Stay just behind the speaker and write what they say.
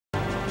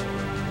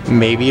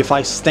Maybe if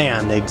I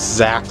stand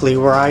exactly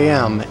where I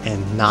am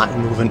and not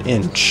move an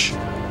inch,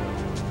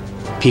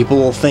 people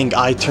will think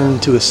I turned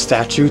into a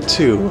statue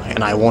too,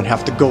 and I won't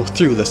have to go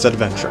through this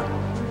adventure.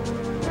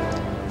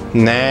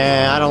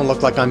 Nah, I don't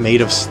look like I'm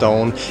made of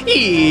stone.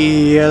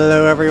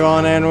 Hello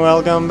everyone and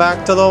welcome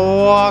back to the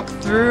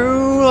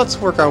walkthrough. Let's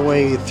work our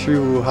way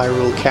through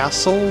Hyrule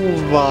Castle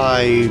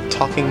by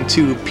talking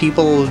to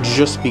people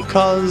just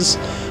because.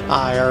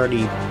 I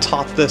already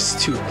taught this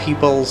to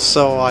people,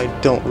 so I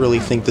don't really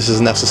think this is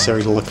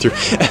necessary to look through.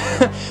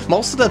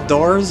 Most of the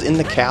doors in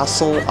the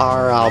castle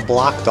are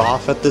blocked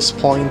off at this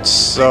point,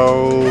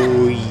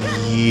 so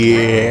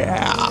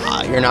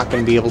yeah, you're not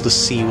going to be able to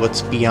see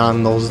what's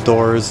beyond those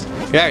doors.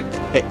 Hey,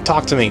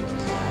 talk to me.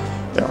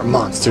 There are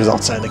monsters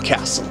outside the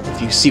castle.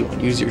 If you see one,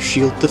 use your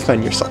shield to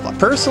defend yourself.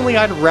 Personally,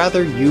 I'd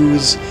rather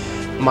use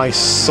my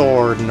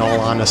sword, in all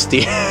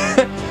honesty.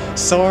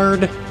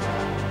 Sword,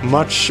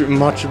 much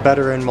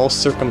better in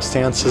most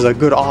circumstances. A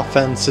good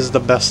offense is the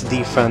best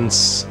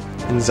defense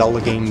in Zelda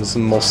games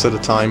most of the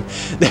time.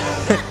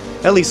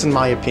 At least in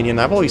my opinion.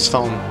 I've always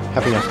found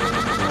having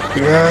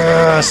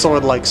a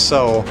sword like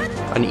so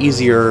an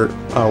easier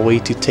way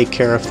to take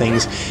care of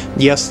things.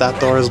 Yes, that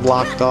door is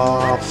blocked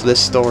off.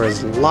 This door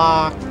is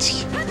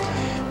locked.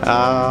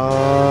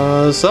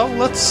 So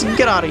let's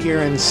get out of here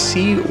and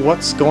see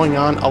what's going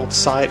on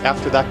outside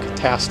after that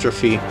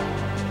catastrophe.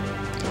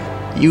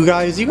 You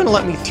guys, you gonna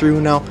let me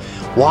through now?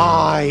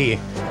 Why?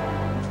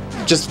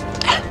 Just...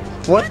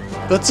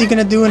 What's he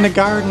gonna do in the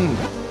garden?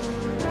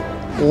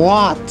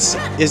 What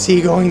is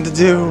he going to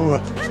do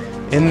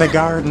in the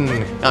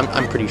garden?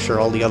 I'm pretty sure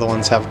all the other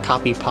ones have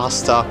copy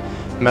pasta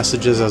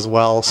messages as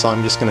well, so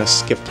I'm just gonna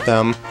skip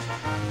them.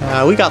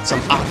 We got some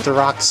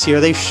Octoroks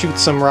here. They shoot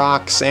some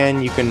rocks,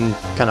 and you can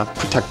kind of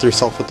protect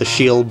yourself with the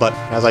shield, but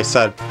as I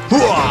said,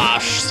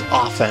 whoosh,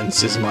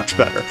 offense is much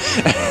better.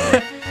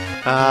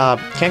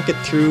 Can't get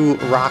through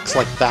rocks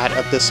like that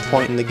at this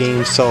point in the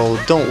game, so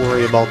don't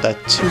worry about that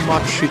too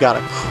much. We got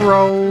a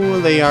crow.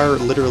 They are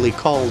literally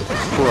called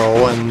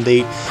crow, and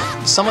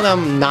some of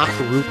them knock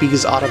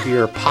rupees out of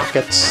your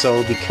pockets,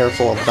 so be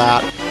careful of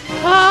that.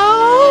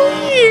 Oh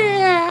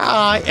yeah,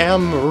 I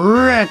am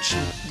rich.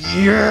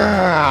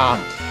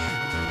 Yeah.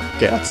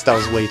 Okay, that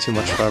was way too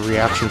much of a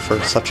reaction for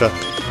such a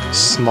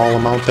small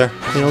amount there.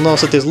 You'll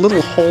notice that there's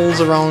little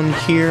holes around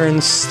here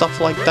and stuff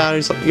like that.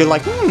 You're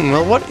like,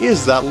 well, what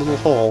is that little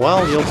hole?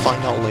 Well, you'll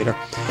find out later.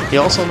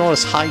 You also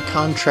notice high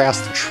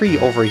contrast tree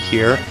over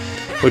here,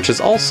 which is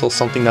also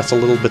something that's a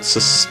little bit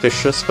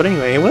suspicious. But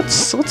anyway,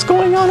 what's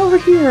going on over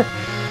here?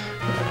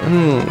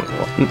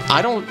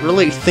 I don't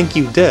really think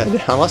you did,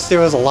 unless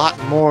there was a lot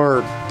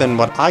more than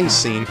what I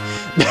seen.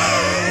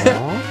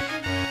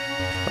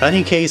 In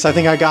any case, I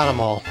think I got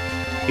them all.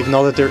 Even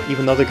though they're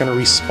gonna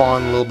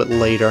respawn a little bit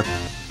later.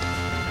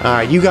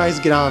 Alright, you guys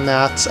get on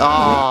that.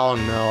 Oh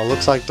no,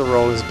 looks like the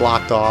road is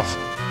blocked off.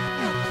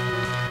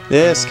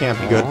 This can't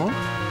be good.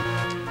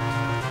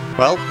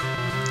 Well,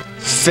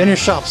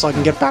 finish up so I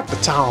can get back to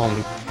town.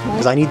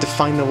 Because I need to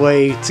find a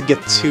way to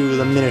get to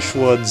the Minish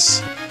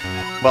Woods.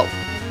 Well,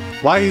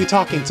 why are you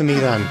talking to me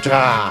then?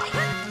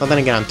 Well, then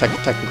again, I'm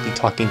technically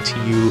talking to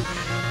you.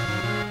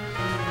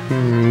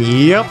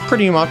 Yep,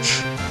 pretty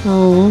much.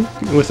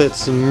 With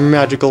its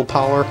magical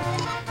power.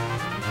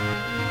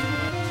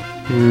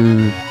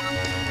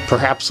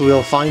 Perhaps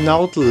we'll find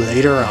out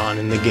later on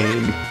in the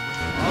game.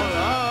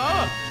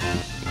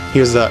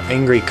 Here's the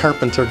angry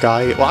carpenter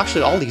guy. Well,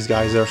 actually, all these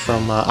guys are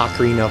from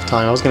Ocarina of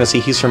Time. I was gonna say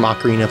he's from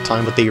Ocarina of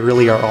Time, but they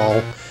really are all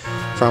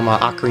from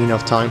Ocarina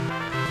of Time.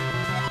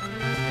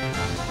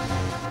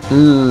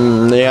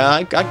 Yeah,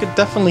 I could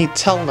definitely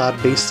tell that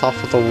based off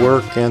of the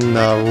work and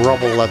the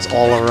rubble that's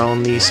all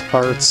around these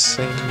parts.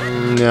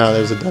 And, yeah,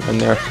 there's a death in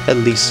there, at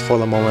least for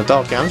the moment.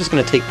 Okay, I'm just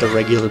going to take the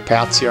regular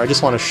paths here. I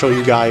just want to show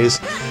you guys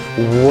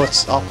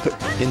what's up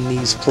in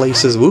these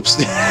places. Whoops.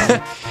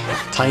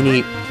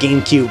 Tiny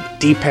GameCube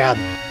D-pad,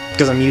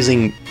 because I'm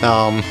using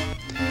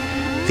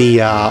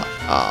the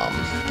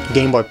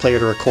Game Boy player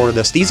to record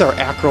this. These are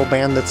acro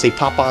bandits. They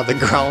pop out of the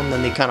ground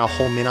and they kind of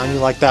home in on you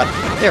like that.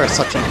 They're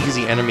such an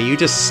easy enemy. You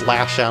just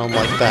slash at them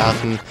like that,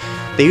 and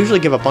they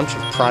usually give a bunch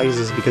of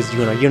prizes because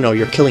you know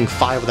you're killing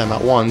 5 of them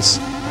at once.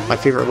 My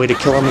favorite way to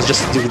kill them is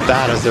just to do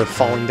that as they're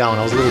falling down.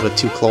 I was a little bit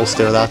too close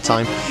there that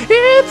time.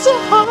 It's a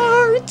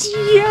heart!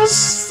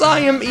 Yes! I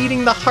am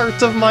eating the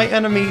heart of my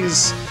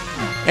enemies!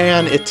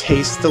 And it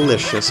tastes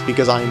delicious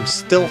because I'm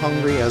still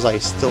hungry as I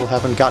still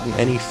haven't gotten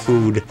any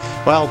food.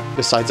 Well,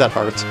 besides that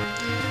heart.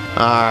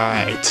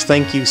 Alright,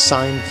 thank you,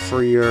 Sign,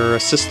 for your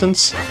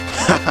assistance.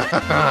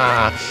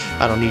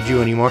 I don't need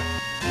you anymore.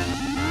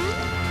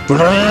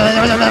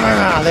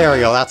 There we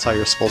go, that's how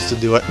you're supposed to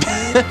do it.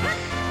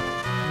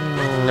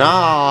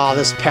 Ah,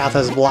 this path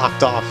is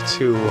blocked off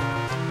too.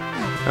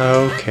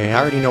 Okay, I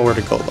already know where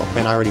to go though,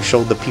 and I already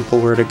showed the people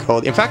where to go.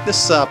 In fact,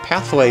 this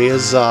pathway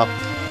is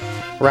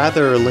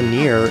rather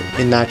linear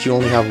in that you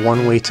only have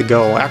one way to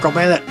go. Acro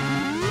Bandit!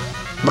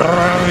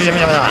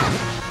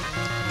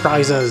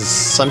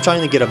 prizes. I'm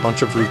trying to get a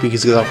bunch of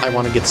rupees because I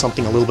want to get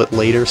something a little bit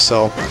later,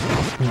 so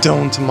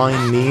don't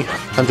mind me.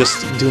 I'm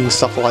just doing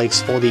stuff while I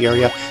explore the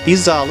area.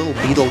 These little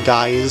beetle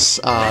guys,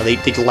 they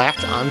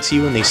latch onto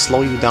you and they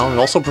slow you down and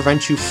also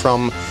prevent you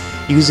from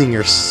using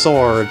your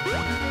sword.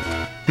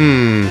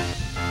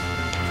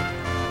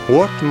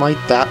 What might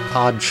that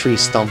odd tree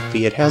stump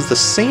be? It has the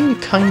same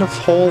kind of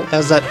hole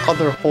as that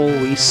other hole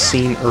we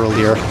seen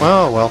earlier.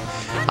 Oh well,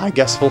 I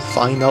guess we'll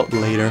find out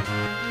later.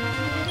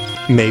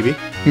 Maybe.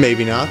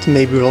 Maybe not.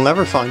 Maybe we'll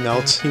never find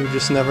out. You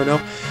just never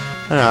know.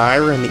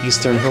 We're in the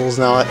Eastern Hills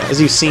now. As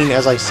you've seen,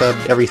 as I said,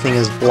 everything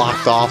is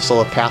blocked off,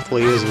 so the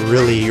pathway is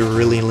really,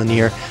 really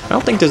linear. I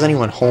don't think there's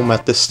anyone home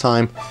at this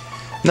time.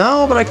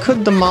 No, but I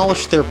could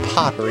demolish their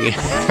pottery.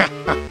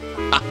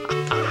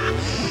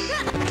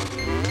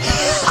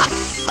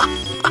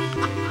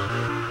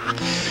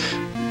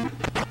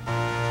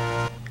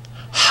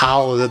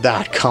 How did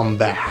that come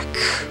back?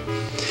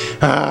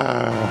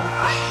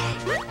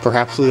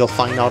 Perhaps we'll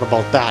find out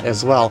about that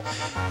as well.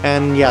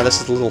 And yeah,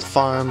 this is the little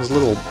farms,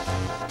 little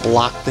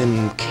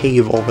blocked-in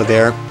cave over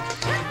there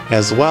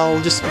as well.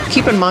 Just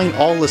keep in mind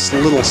all this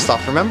little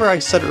stuff. Remember I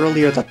said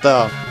earlier that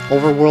the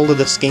overworld of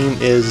this game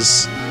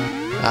is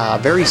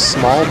very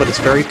small, but it's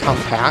very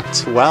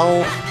compact?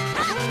 Well,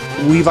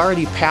 we've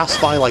already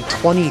passed by like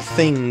 20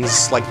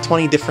 things, like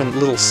 20 different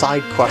little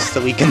side quests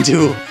that we can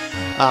do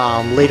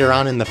later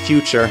on in the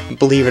future,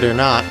 believe it or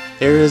not.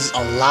 There is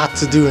a lot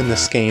to do in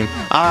this game.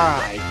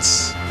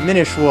 Alright,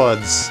 Minish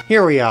Woods,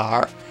 here we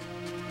are.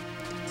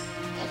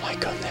 Oh my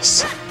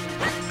goodness.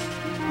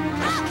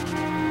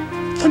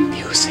 The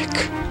music.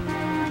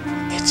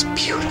 It's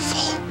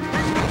beautiful.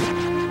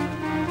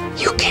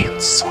 You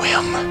can't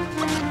swim.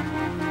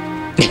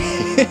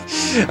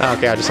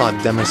 Okay, I just want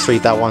to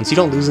demonstrate that once. You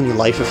don't lose any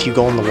life if you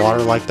go in the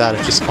water like that.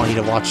 It's just funny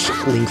to watch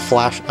Link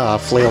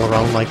flail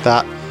around like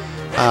that.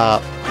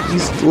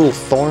 These little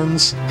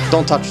thorns,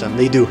 don't touch them,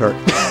 they do hurt.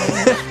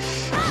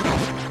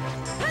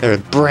 They're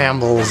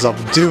brambles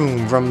of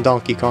doom from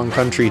Donkey Kong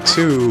Country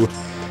 2.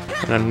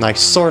 And I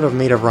sort of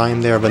made a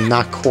rhyme there, but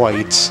not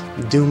quite.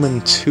 Doom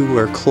and 2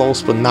 are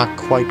close, but not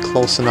quite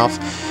close enough.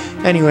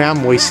 Anyway,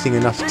 I'm wasting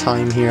enough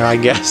time here, I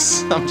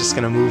guess. I'm just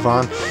gonna move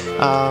on.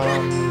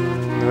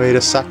 Wait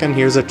a second,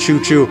 here's a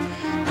choo-choo.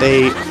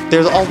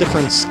 There's all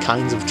different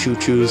kinds of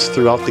choo-choos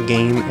throughout the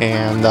game,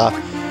 and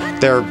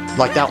they're,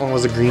 like that one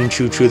was a green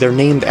choo-choo. They're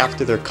named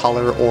after their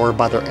color or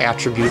by their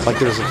attribute, like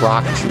there's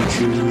rock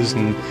choo-choos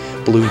and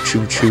blue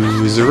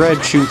choo-choos,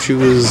 red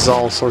choo-choos,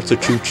 all sorts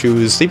of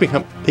choo-choos.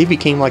 They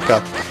became like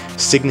a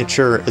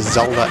signature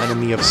Zelda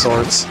enemy of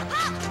sorts.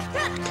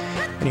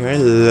 Anyway,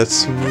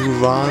 let's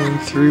move on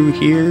through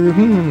here.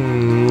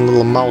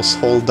 Little mouse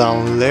hole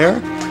down there.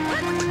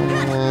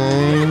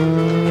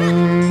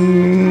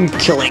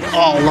 Killing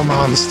all the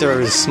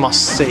monsters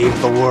must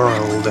save the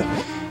world.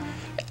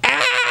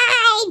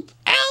 Help!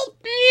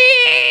 Help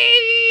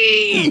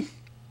me!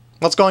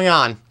 What's going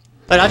on?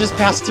 Like, I just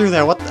passed through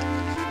there. What the?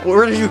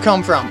 Where did you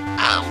come from?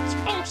 Ow!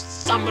 Oh,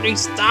 somebody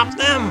stop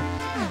them!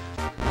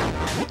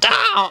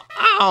 Ow!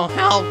 Ow!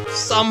 Help!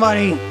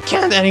 Somebody!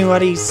 Can't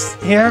anybody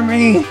hear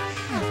me?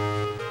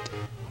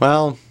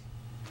 Well,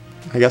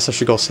 I guess I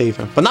should go save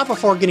him. But not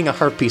before getting a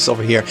heart piece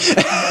over here.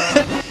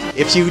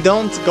 If you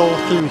don't go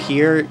through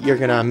here, you're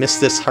gonna miss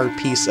this heart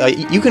piece.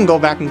 You can go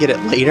back and get it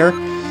later,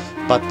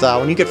 but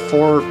when you get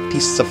 4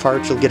 pieces of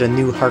heart, you'll get a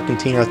new heart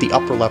container at the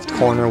upper left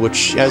corner,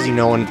 which, as you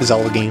know in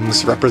Zelda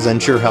games,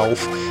 represents your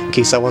health, in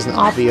case that wasn't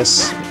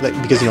obvious,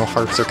 because, you know,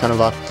 hearts are kind of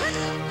a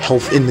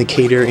health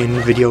indicator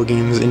in video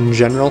games in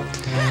general.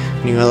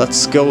 Anyway,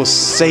 let's go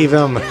save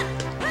him.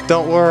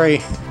 Don't worry,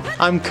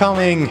 I'm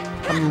coming.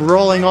 I'm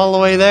rolling all the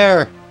way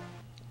there.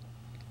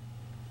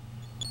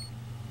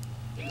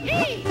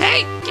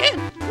 Hey, kid!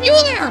 You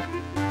there!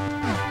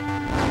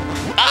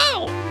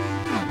 Ow!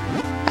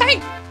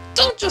 Hey!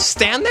 Don't just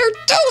stand there!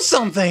 Do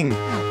something!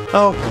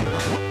 Oh.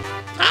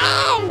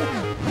 Ow!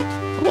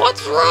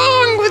 What's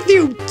wrong with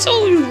you? Do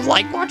you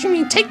like watching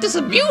me take this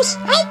abuse?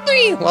 Help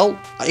me! Well,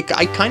 I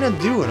kind of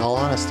do, in all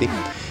honesty.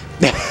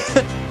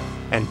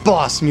 And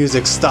boss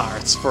music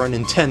starts for an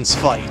intense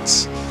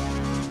fight.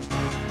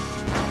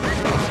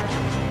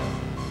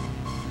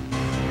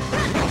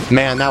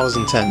 Man, that was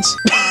intense.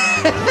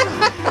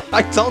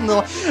 I don't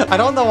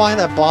know why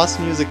that boss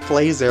music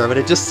plays there, but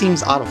it just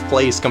seems out of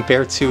place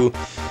compared to,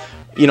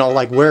 you know,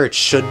 like where it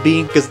should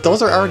be, because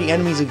those are already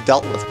enemies we've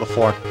dealt with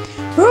before.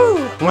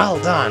 Whew, well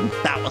done.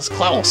 That was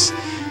close.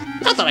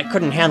 Not that I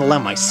couldn't handle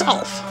them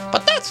myself,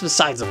 but that's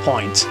besides the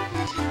point.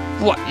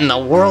 What in the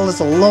world is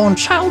a lone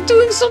child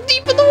doing so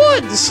deep in the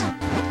woods?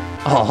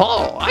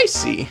 Oh, I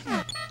see.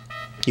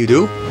 You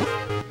do?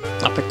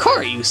 A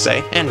Picori, you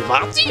say? And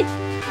Vati?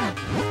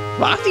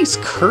 Vati's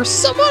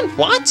cursed someone?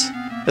 What?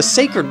 The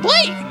Sacred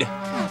Blade?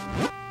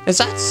 Is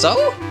that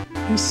so?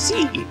 I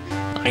see.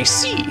 I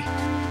see.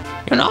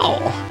 You know,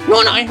 you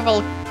and I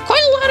have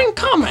quite a lot in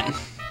common.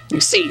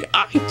 You see,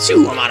 I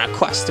too am on a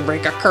quest to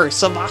break a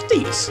curse of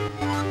Vati's.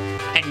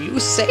 And you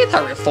say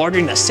that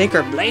reforging the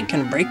Sacred Blade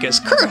can break his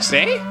curse,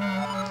 eh?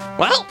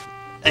 Well,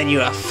 then you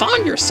have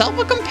found yourself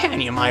a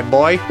companion, my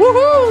boy.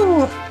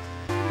 Woohoo!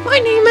 My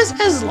name is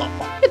Eslo.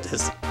 It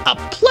is a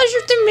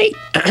pleasure to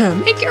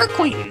make your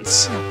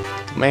acquaintance.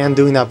 The man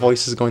doing that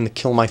voice is going to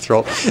kill my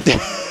throat.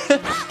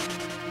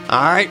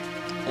 Alright,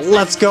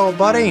 let's go,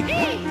 buddy.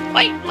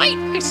 Wait,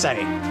 I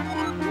say.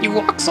 You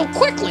walk so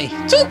quickly.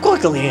 Too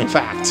quickly, in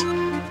fact.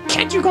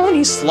 Can't you go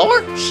any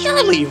slower?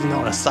 Surely you've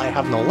noticed I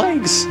have no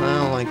legs.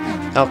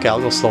 Okay, I'll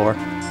go slower.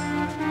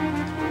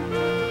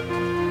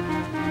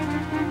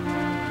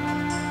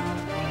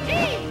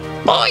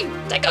 Boy,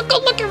 take a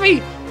good look at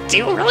me! Do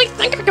you really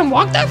think I can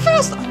walk that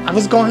fast? I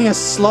was going as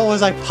slow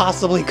as I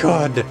possibly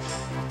could.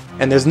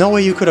 And there's no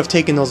way you could have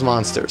taken those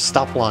monsters.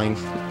 Stop lying.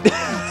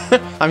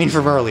 I mean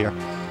from earlier.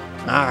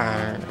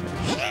 Oh!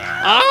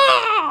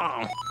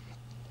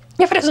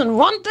 If it isn't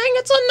one thing,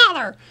 it's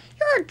another!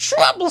 You're a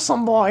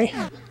troublesome boy!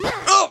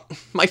 Oh!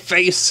 My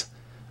face!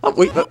 Oh,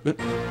 wait, there!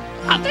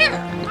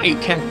 Now you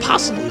can't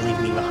possibly leave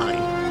me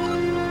behind.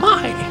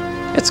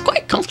 My, it's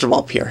quite comfortable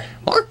up here.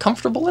 More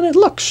comfortable than it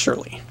looks,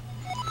 surely.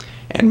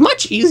 And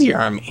much easier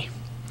on me.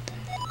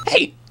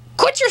 Hey,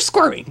 quit your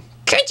squirming!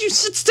 Can't you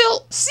sit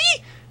still?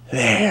 See?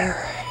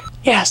 There.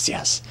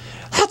 Yes.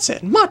 That's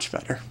it. Much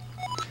better.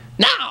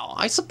 Now,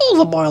 I suppose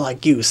a boy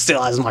like you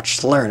still has much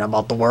to learn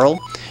about the world.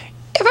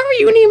 If ever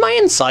you need my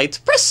insights,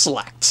 press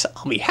select.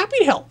 I'll be happy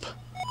to help.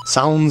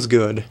 Sounds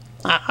good.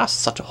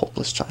 Such a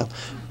hopeless child.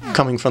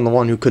 Coming from the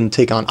one who couldn't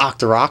take on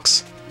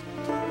Octoroks.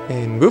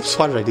 And whoops,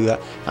 why did I do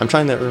that? I'm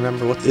trying to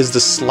remember what is the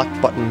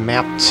select button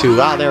mapped to.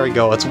 There we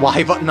go. It's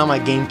Y button on my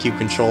GameCube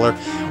controller.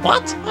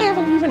 What? I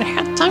haven't even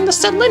had time to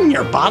settle in.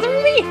 You're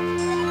bothering me?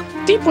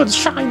 Deep woods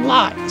shine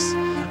lies.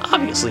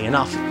 Obviously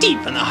enough, deep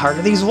in the heart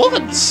of these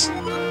woods.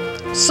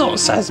 So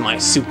says my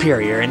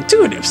superior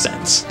intuitive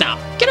sense. Now,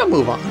 get a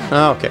move on.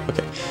 Okay.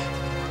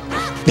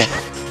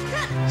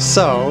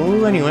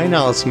 So, anyway,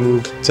 now let's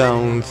move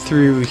down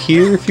through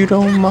here if you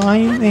don't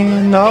mind.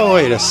 And, oh,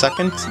 wait a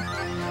second.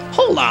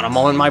 Hold on a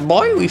moment, my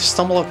boy. We've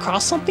stumbled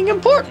across something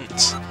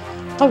important.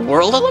 The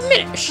world of the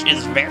Minish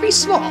is very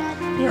small.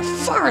 You're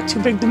far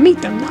too big to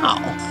meet them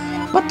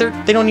now. But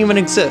they don't even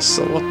exist,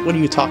 so what are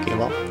you talking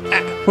about?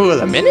 Who are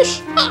the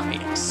Minish? Ah,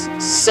 yes.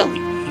 Silly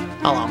me.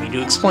 Allow me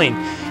to explain.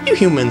 You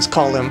humans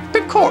call them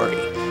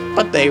Picori,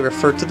 but they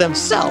refer to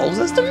themselves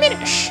as the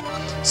Minish.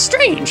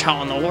 Strange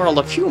how in the world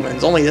of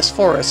humans only this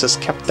forest has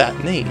kept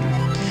that name.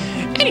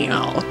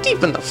 Anyhow,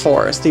 deep in the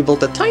forest they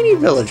built a tiny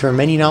village where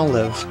many now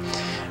live.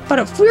 But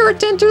if we were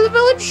to enter the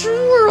village,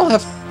 we'll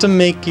have to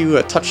make you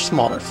a touch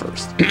smaller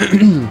first.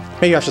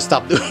 Maybe I should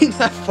stop doing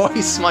that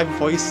voice. My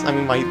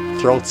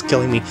throat's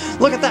killing me.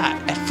 Look at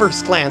that! At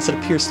first glance, it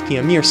appears to be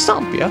a mere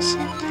stump, yes?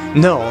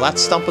 No, that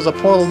stump was a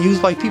portal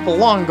used by people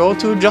long ago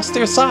to adjust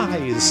their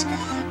size.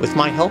 With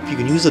my help, you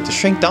can use it to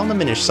shrink down the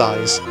Minish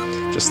size.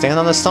 Just stand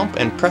on the stump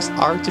and press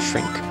R to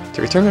shrink.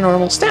 To return to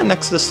normal, stand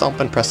next to the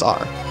stump and press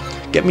R.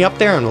 Get me up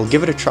there and we'll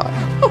give it a try.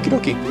 Okie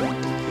dokie.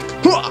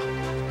 Hooah!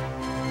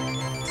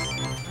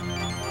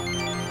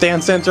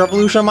 Dance Dance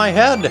Revolution on my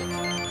head!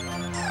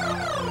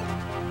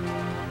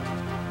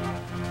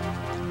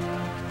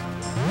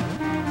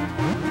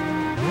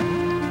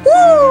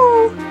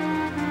 Woo!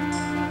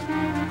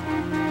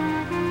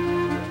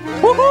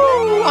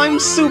 Woohoo! I'm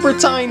super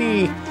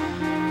tiny!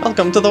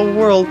 Welcome to the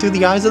world through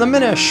the eyes of the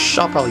Minish!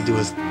 I'll probably do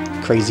his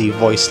crazy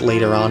voice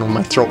later on when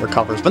my throat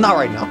recovers, but not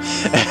right now.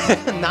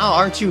 Now,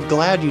 aren't you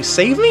glad you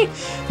saved me?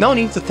 No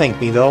need to thank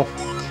me, though.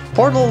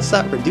 Portals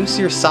that reduce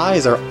your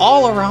size are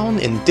all around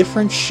in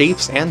different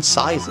shapes and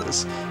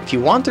sizes. If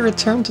you want to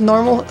return to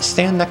normal,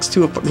 stand next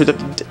to a...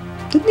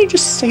 Didn't he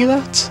just say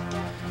that?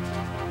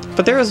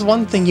 But there is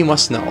one thing you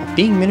must know.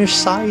 Being Minish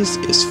size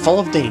is full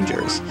of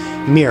dangers.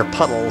 Mere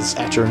puddles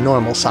at your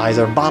normal size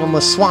are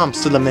bottomless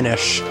swamps to the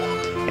Minish.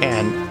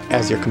 And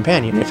as your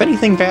companion, if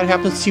anything bad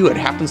happens to you, it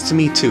happens to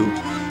me too.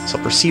 So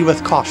proceed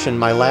with caution,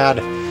 my lad.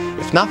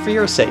 If not for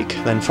your sake,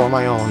 then for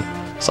my own.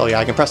 So yeah,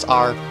 I can press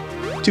R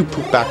to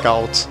poop back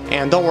out.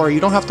 And don't worry, you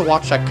don't have to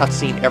watch that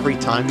cutscene every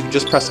time. You can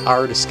just press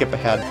R to skip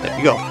ahead. There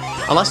you go.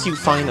 Unless you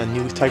find a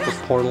new type of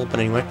portal, but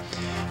anyway.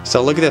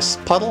 So look at this.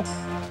 Puddle.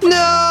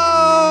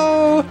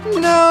 No!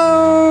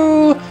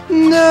 No!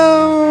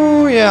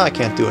 No! Yeah, I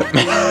can't do it.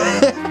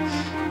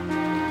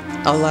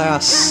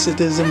 Alas, it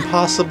is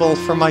impossible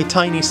for my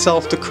tiny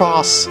self to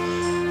cross.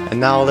 And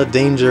now the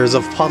dangers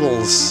of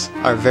puddles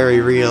are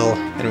very real,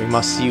 and we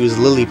must use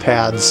lily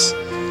pads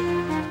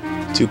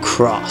to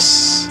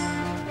cross.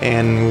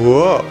 And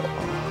whoa!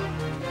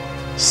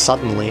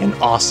 Suddenly an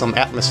awesome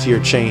atmosphere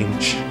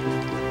change.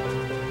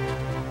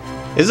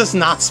 Is this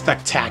not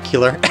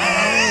spectacular?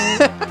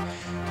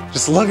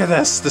 Just look at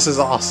this, this is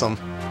awesome.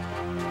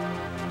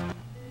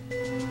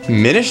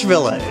 Minish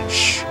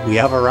Village, we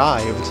have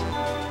arrived.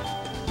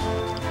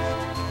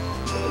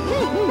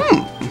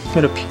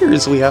 It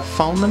appears we have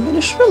found the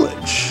Minish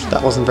Village.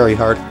 That wasn't very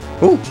hard.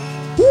 Ooh!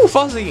 Ooh,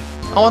 Fuzzy!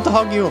 I want to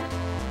hug you!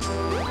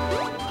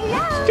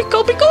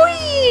 Pico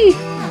Pico-ee!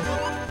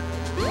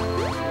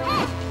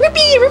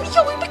 Rippy! Rippy!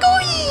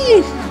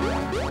 Pico-ee!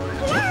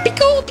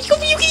 Pico! Pico!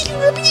 Rippy!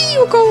 Rippy!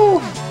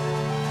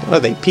 Are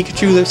they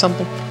Pikachu or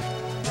something?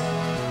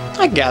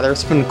 I gather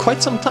it's been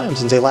quite some time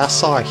since they last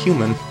saw a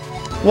human.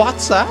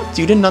 What's that?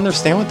 You didn't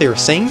understand what they were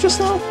saying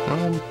just now?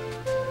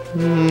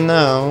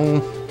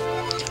 No.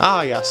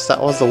 Ah yes,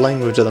 that was the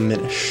language of the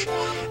Minish.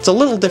 It's a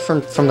little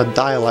different from the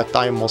dialect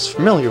I am most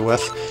familiar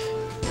with.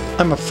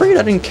 I'm afraid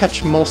I didn't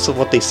catch most of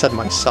what they said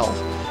myself,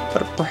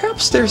 but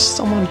perhaps there's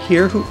someone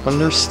here who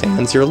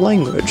understands your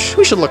language.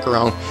 We should look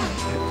around.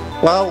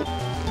 Well,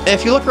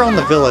 if you look around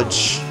the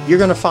village, you're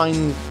gonna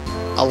find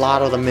a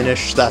lot of the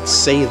Minish that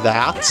say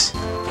that.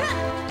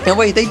 And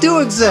wait, they do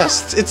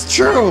exist! It's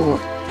true!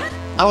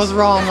 I was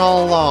wrong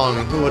all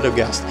along. Who would have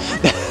guessed?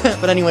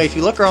 But anyway, if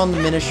you look around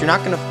the Minish, you're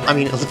not gonna... I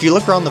mean, if you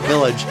look around the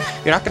village,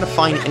 you're not gonna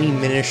find any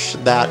Minish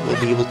that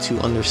will be able to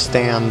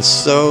understand,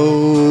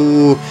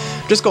 so...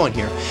 just go in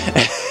here.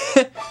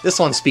 This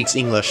one speaks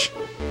English.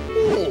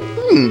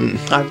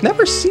 I've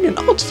never seen an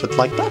outfit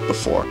like that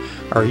before.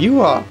 Are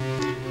you a...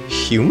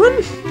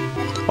 human?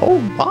 Oh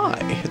my,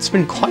 it's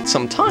been quite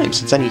some time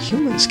since any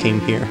humans came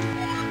here.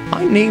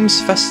 My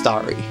name's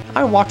Festari.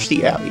 I watch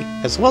the abbey,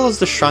 as well as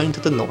the shrine to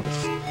the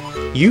north.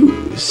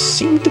 You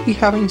seem to be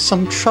having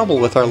some trouble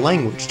with our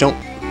language, don't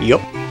you?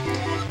 Yup.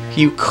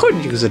 You could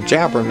use a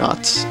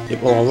jabbernut.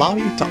 It will allow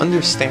you to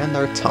understand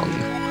our tongue.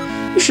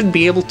 You should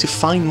be able to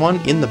find one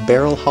in the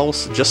barrel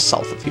house just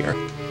south of here.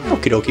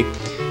 Okie dokie.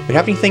 Do you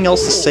have anything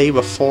else to say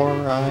before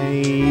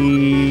I...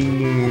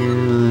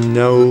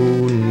 No.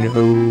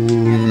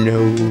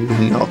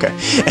 Okay.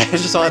 I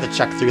just wanted to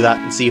check through that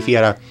and see if he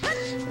had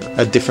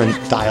a different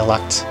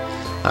dialect.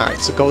 Alright,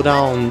 so go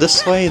down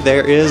this way.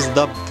 There is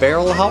the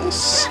barrel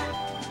house.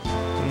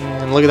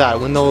 And look at that.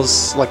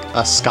 Windows, like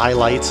a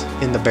skylight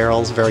in the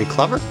barrels. Very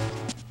clever.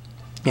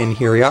 And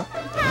here we are.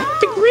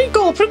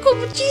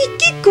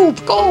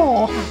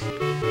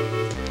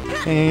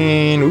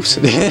 And oops.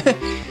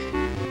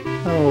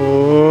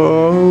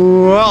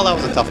 Oh, well, that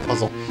was a tough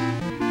puzzle.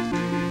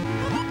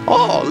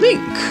 Oh,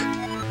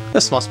 Link!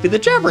 This must be the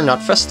jabbernut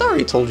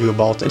Festari told you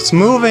about. It's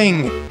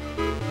moving!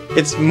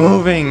 It's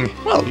moving!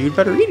 Well, you'd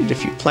better eat it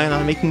if you plan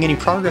on making any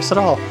progress at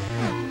all.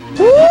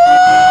 Woo!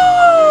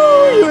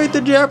 You ate the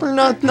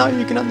jabbernut! Now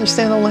you can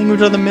understand the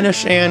language of the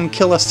Minish and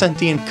kill a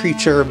sentient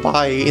creature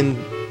by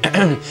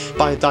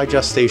by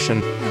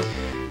digestion.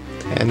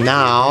 And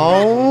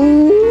now...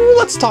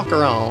 let's talk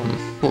around.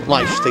 Well,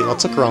 I should say,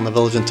 let's look around the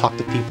village and talk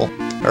to people.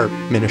 Or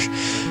Minish.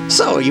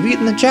 So, you've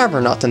eaten the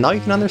jabbernut and now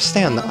you can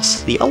understand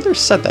us. The elders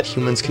said that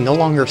humans can no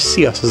longer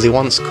see us as they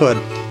once could.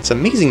 It's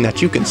amazing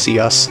that you can see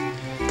us.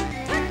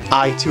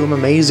 I too am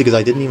amazed because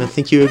I didn't even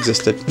think you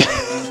existed.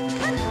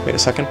 Wait a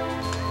second.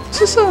 Is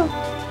this a...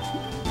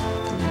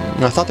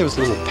 I thought there was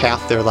a little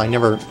path there that I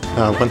never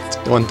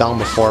went down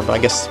before, but I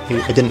guess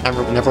I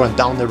never went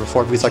down there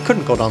before because I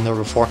couldn't go down there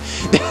before.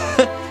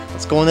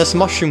 Let's go in this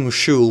mushroom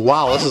shoe.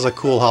 Wow, this is a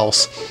cool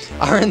house.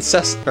 Our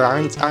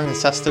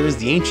ancestors,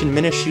 the ancient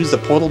Minish, used the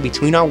portal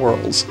between our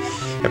worlds.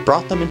 It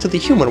brought them into the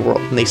human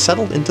world, and they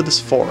settled into this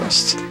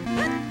forest.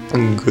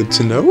 Good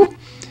to know.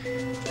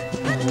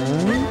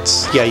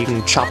 Yeah, you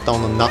can chop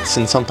down the nuts,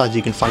 and sometimes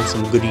you can find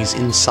some goodies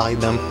inside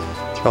them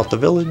throughout the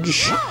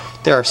village.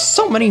 There are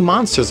so many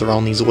monsters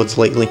around these woods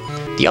lately.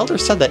 The elder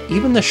said that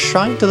even the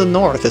shrine to the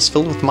north is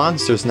filled with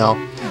monsters now.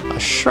 A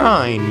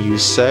shrine, you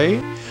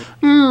say?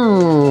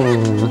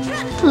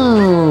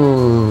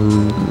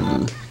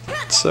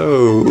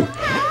 So,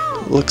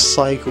 looks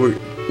like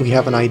we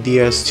have an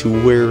idea as to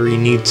where we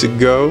need to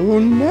go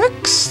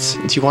next.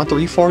 If you want to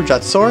reforge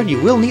that sword, you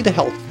will need the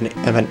help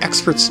of an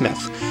expert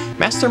smith.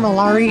 Master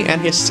Malari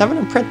and his 7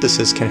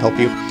 apprentices can help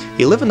you.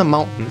 They live in the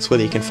mountains where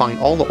they can find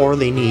all the ore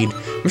they need.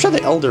 I'm sure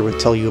the elder would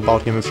tell you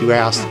about him if you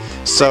asked.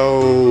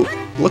 So,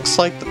 looks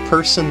like the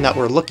person that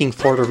we're looking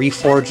for to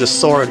reforge the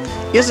sword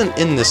isn't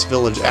in this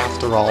village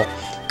after all.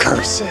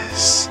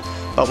 Curses!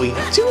 But we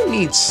do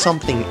need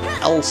something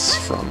else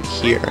from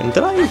here. And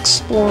did I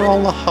explore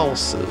all the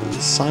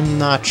houses? I'm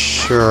not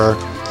sure.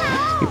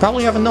 You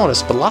probably haven't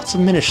noticed, but lots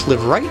of Minish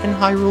live right in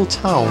Hyrule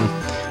Town.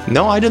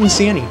 No, I didn't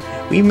see any.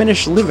 We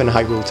Minish live in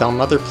Hyrule Town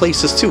and other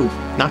places too,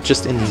 not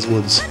just in these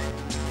woods.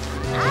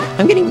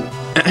 I'm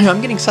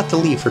getting set to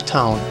leave for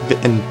town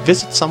and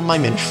visit some of my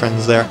Minish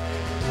friends there.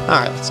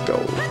 Alright, let's go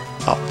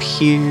up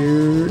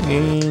here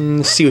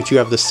and see what you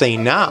have to say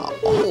now.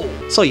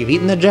 So you've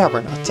eaten the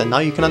jabbernut and now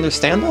you can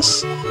understand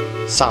us?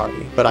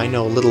 Sorry, but I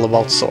know little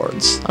about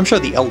swords. I'm sure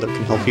the elder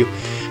can help you.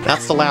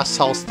 That's the last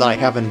house that I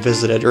haven't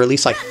visited, or at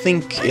least I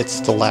think it's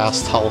the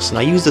last house. And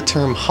I use the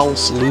term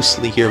house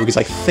loosely here because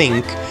I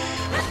think...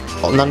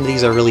 well, none of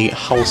these are really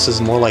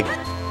houses, more like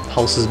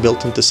houses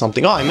built into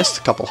something. Oh, I missed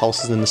a couple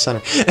houses in the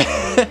center.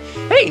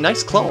 Hey,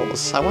 nice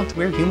clothes. I want to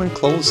wear human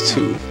clothes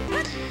too.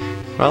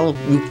 Well,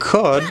 you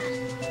could.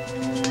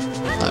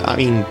 I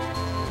mean,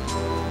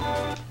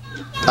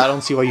 I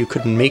don't see why you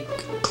couldn't make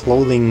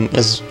clothing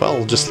as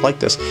well, just like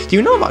this. Do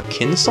you know about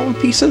kinstone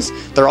pieces?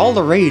 They're all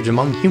the rage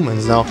among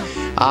humans now.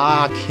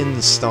 Ah,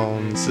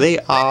 kinstones. They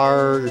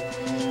are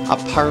a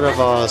part of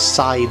a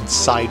side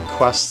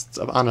quest,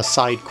 on a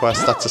side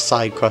quest, that's a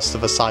side quest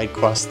of a side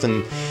quest,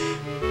 and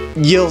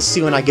You'll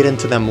see when I get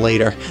into them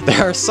later.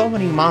 There are so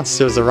many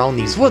monsters around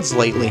these woods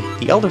lately.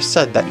 The elder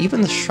said that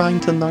even the shrine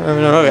to the...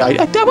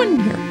 I went in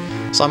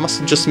here. So I must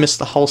have just missed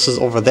the houses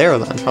over there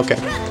then. Okay.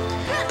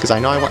 Because I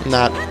know I went in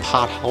that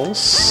pot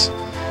house.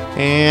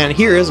 And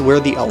here is where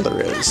the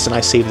elder is. And I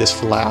saved this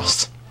for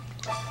last.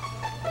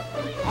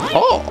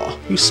 Oh,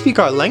 you speak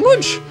our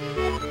language?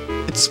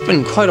 It's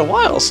been quite a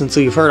while since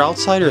we've heard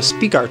outsiders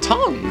speak our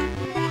tongue.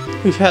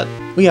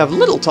 We have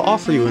little to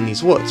offer you in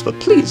these woods, but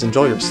please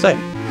enjoy your stay.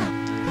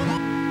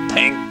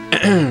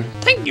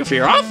 Thank you for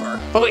your offer,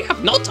 but we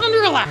have no time to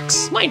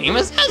relax. My name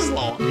is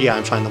Eslo. Yeah,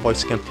 I'm trying the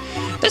voice again.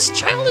 This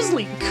child is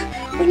Link.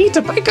 We need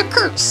to break a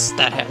curse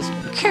that has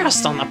been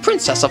cast on the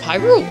Princess of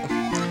Hyrule.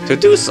 To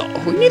do so,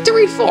 we need to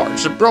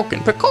reforge the broken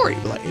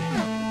Picori blade.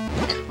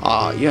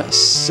 Ah,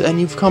 yes, and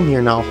you've come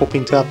here now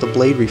hoping to have the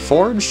blade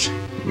reforged?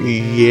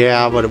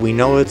 Yeah, but we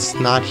know it's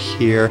not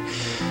here.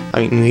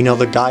 I mean, we know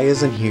the guy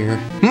isn't here.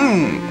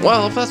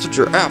 Well, if that's what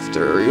you're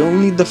after, you'll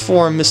need the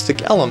 4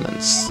 mystic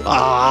elements.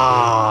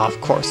 Ah, of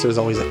course, there's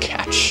always a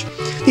catch.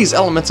 These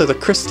elements are the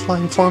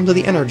crystalline forms of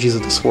the energies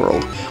of this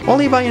world.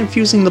 Only by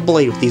infusing the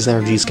blade with these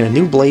energies can a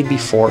new blade be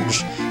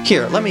forged.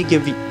 Here, let me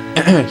give you...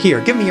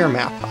 Here, give me your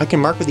map. I can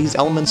mark where these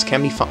elements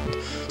can be found.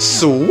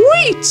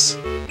 Sweet!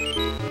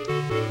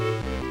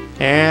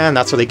 And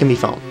that's where they can be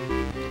found.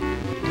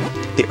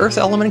 The earth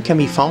element can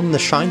be found in the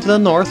shrine to the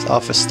north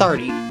of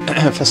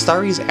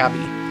Fastari's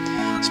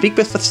Abbey. Speak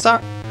with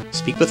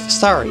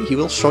Fastari, he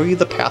will show you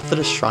the path to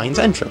the shrine's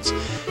entrance.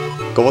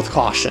 Go with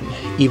caution.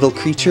 Evil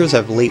creatures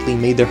have lately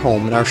made their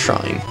home in our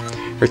shrine.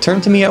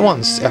 Return to me at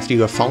once after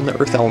you have found the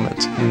earth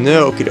element.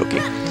 No, okie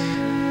dokie.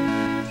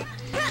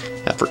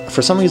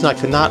 For some reason I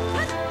could not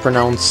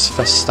pronounce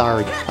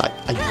Fastari.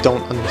 I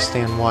don't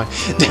understand why.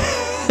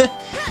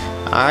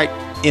 Alright,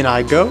 in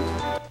I go.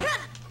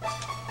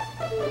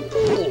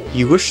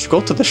 You wish to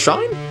go to the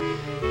shrine?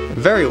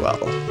 Very well,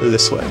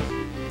 this way.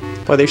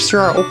 But they sure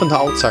are open to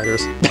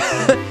outsiders.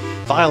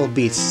 Vile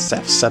beasts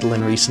have settled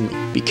in recently.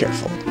 Be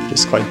careful, it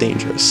is quite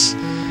dangerous.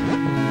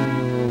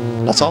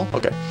 That's all?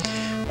 Okay.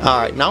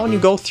 Alright, now when you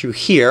go through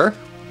here,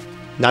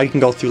 now you can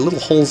go through little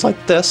holes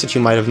like this that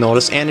you might have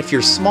noticed, and if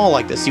you're small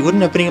like this, you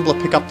wouldn't have been able to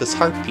pick up this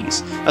heart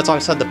piece. That's why I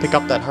said to pick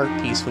up that heart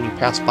piece when you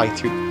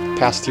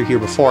passed through here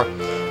before.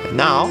 And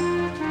now,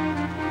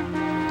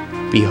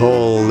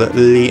 behold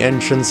the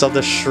entrance of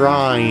the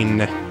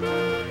shrine.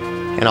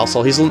 And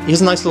also, here's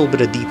a nice little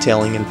bit of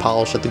detailing and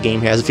polish that the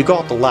game has. If you go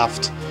out the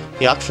left,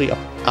 you actually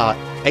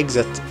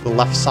exit the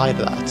left side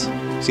of that.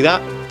 See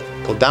that?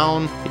 Go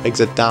down, you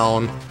exit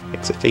down,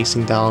 exit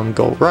facing down,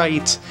 go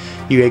right,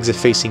 you exit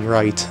facing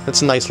right.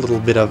 That's a nice little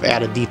bit of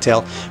added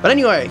detail. But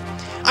anyway,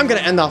 I'm going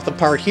to end off the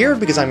part here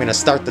because I'm going to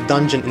start the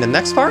dungeon in the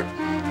next part.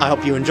 I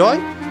hope you enjoy,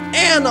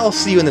 and I'll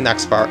see you in the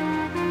next part.